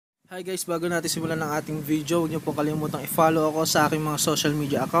Hi guys, bago natin simulan ng ating video, huwag niyo po kalimutang i-follow ako sa aking mga social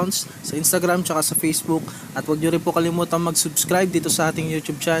media accounts sa Instagram tsaka sa Facebook, at huwag niyo rin po kalimutang mag-subscribe dito sa ating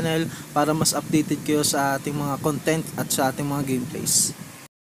YouTube channel para mas updated kayo sa ating mga content at sa ating mga gameplays.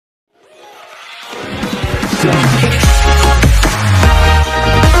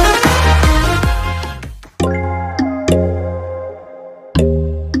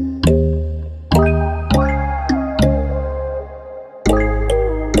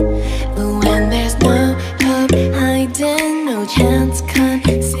 Chance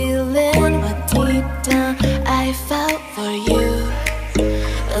concealing what deep down I felt for you.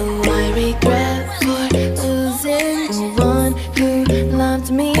 Oh, I regret for losing the one who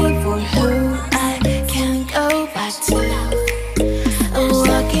loved me, for who I can't go back to.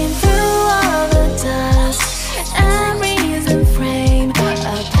 Walking through all the dust and reason frame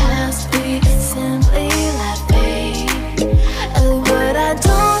a past we simply let fade. Oh, but I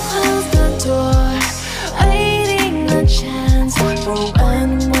don't close the door, waiting the chance for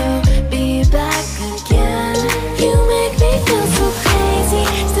when we'll be back again. You make me feel so crazy,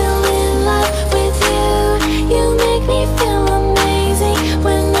 still in love with you. You make me feel amazing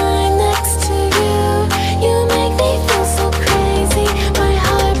when I'm next to you. You make me feel so crazy, my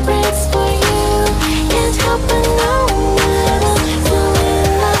heart breaks for you. Can't help but know that I'm still in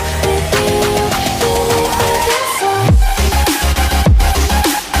love with you. You make me feel so.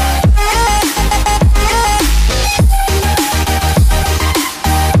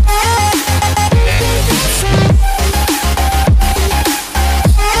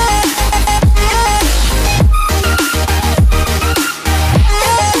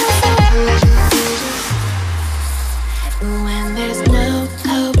 When there's no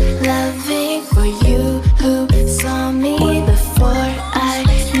hope loving for you who saw me before I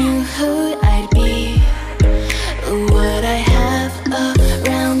knew who I'd be. What I have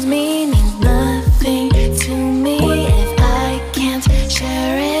around me means nothing to me if I can't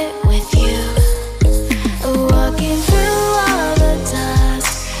share it with you. Walking through all the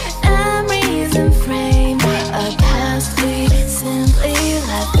dust and reason frame a past we simply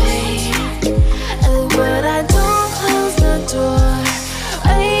let fade. But I don't close the door,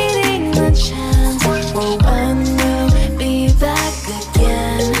 waiting the chance for when we'll be back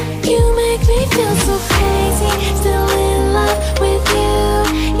again. You make me feel so crazy, still in love with you.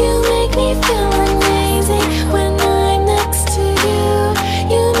 You make me feel amazing when I'm next to you.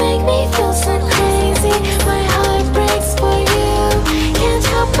 You make me feel so crazy, my heart breaks for you. Can't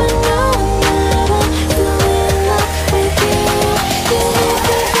help but know that I'm still in love with you. You make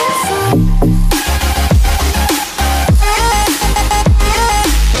me feel so.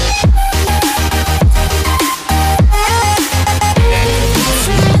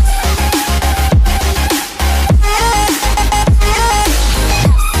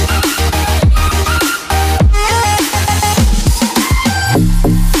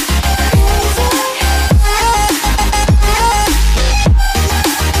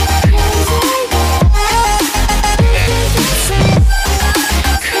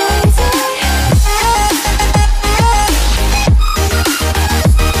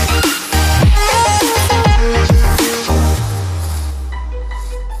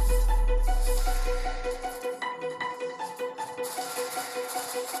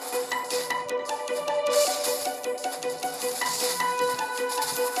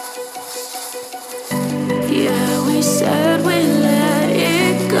 Yeah, we said we let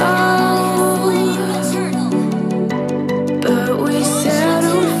it go, but we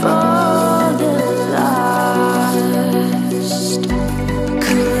settled for the last.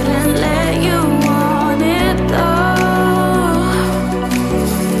 Couldn't let you want it though.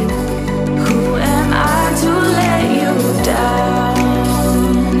 Who am I to let you down?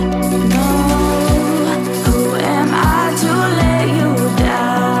 No, who am I to let you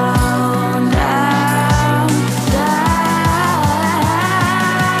down?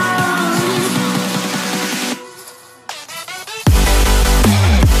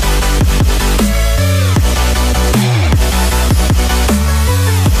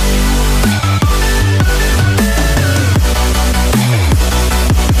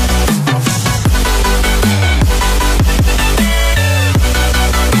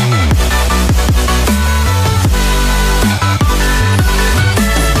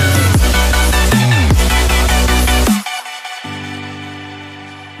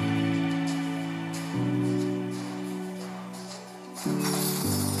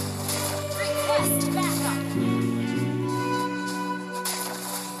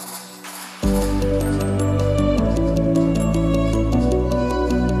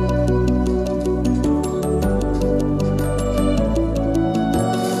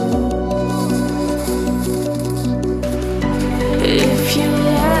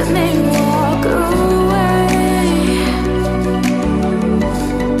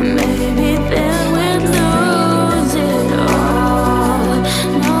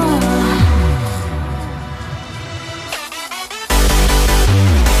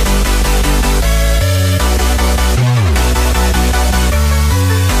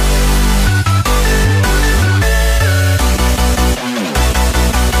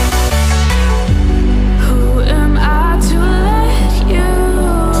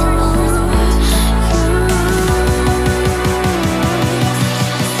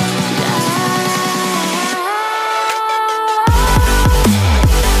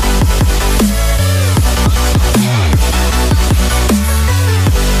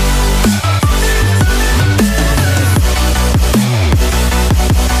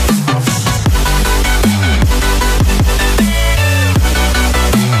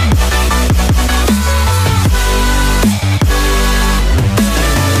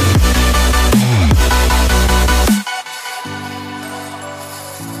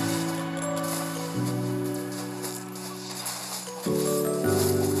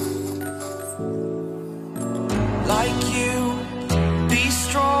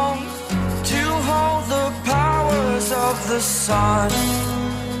 sun.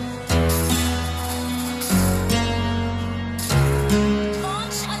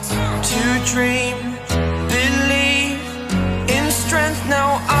 To dream, believe in strength.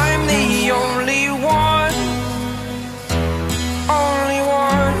 Now I'm the only one, only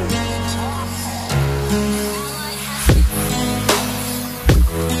one.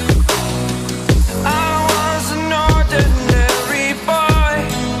 I was an ordinary boy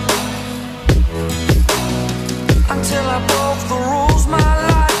until I broke the rules. My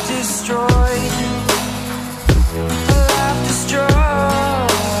life destroyed, life destroyed.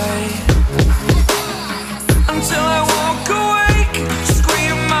 Until I walk awake,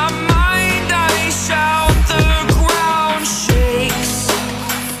 scream my mind, I shout, the ground shakes.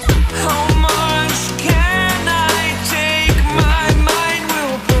 How much can I take? My mind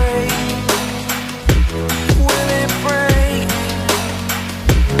will break. Will it break?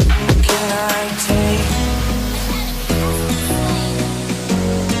 Can I take?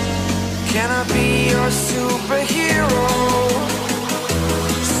 Can I be your superhero?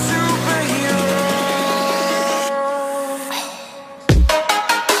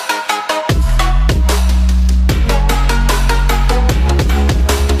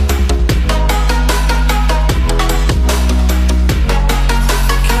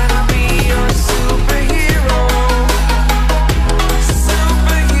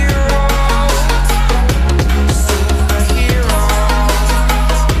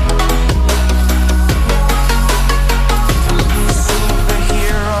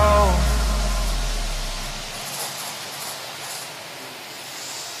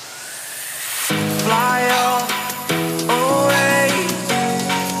 Fly away.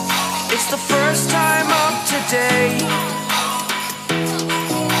 It's the first time of today.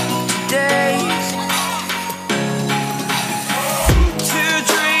 Today. To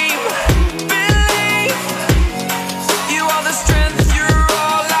dream, believe. You are the strength, you're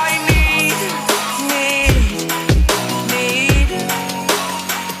all I need. Need.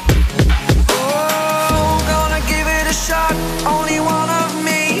 Oh, gonna give it a shot. Only one of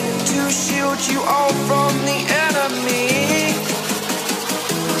me to shield you all from the enemy.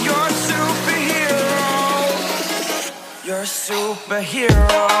 You're a superhero. You're a superhero.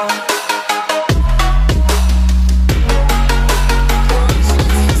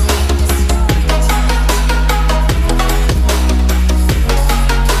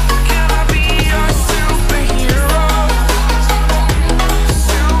 Can I be your superhero?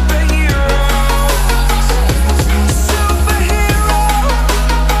 Superhero. Superhero.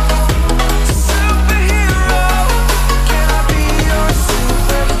 Superhero. Can I be your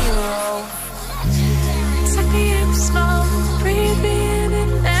superhero? Take me in slow, breathe me in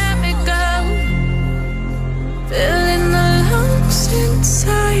and let me go. Filling the lumps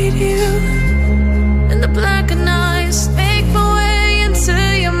inside you, and the blackened eyes make my way into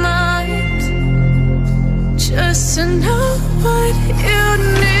your mind. Just to know what you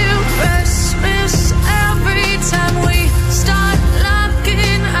knew. Restless every time we start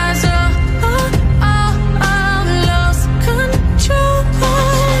locking eyes. Lost control.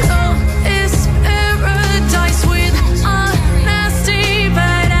 Oh, it's paradise with honesty,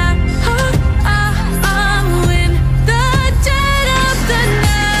 but I'm in the dead of the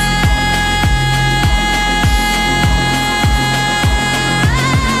night.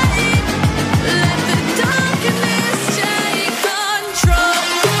 Let the darkness take control.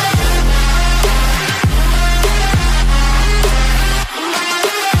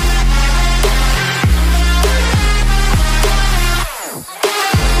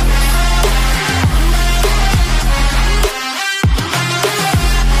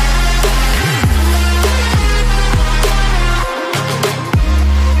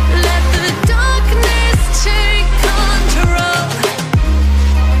 Let the darkness take control.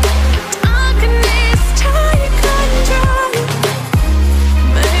 Darkness take control.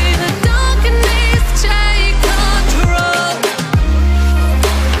 May the darkness take control.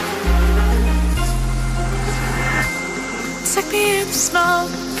 Take me in slow,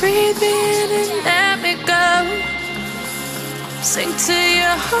 breathe me in and let me go. Sink to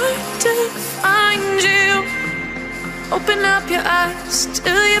your heart to find you. Open up your eyes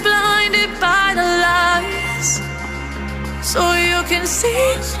till you're blinded by the lies, so you can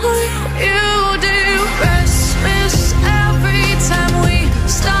see what you do. Restless